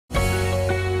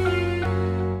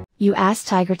You ask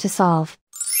Tiger to solve.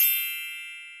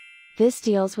 This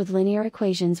deals with linear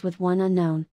equations with one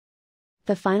unknown.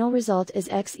 The final result is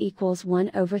x equals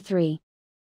 1/3.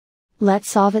 Let's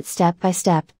solve it step by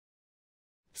step.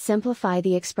 Simplify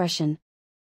the expression.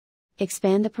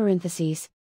 Expand the parentheses.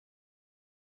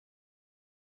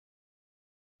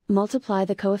 Multiply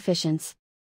the coefficients.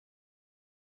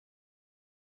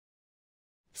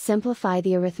 Simplify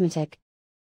the arithmetic.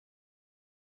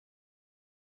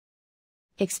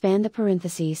 Expand the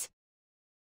parentheses.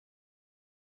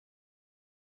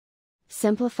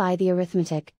 Simplify the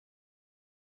arithmetic.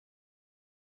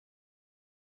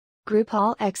 Group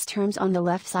all x terms on the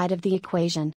left side of the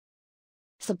equation.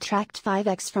 Subtract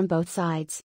 5x from both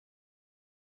sides.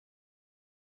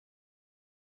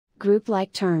 Group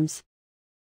like terms.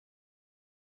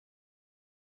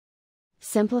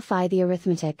 Simplify the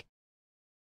arithmetic.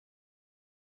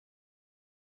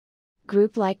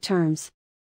 Group like terms.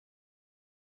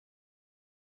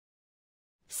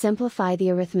 Simplify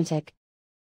the arithmetic.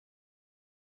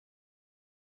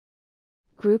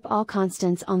 Group all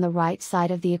constants on the right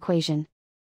side of the equation.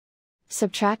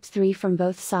 Subtract 3 from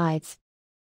both sides.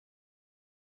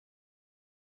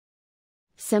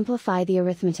 Simplify the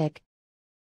arithmetic.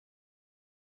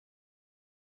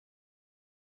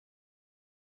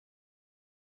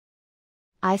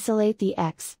 Isolate the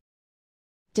x.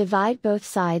 Divide both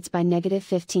sides by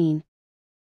 -15.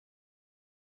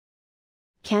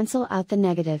 Cancel out the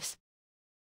negatives.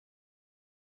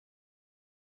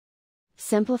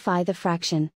 Simplify the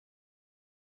fraction.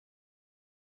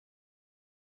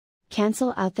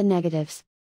 Cancel out the negatives.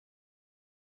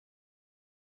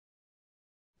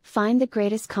 Find the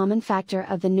greatest common factor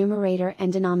of the numerator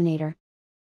and denominator.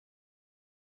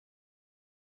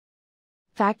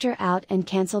 Factor out and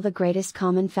cancel the greatest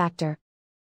common factor.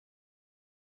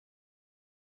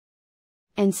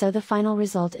 And so the final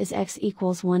result is x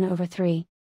equals 1/3.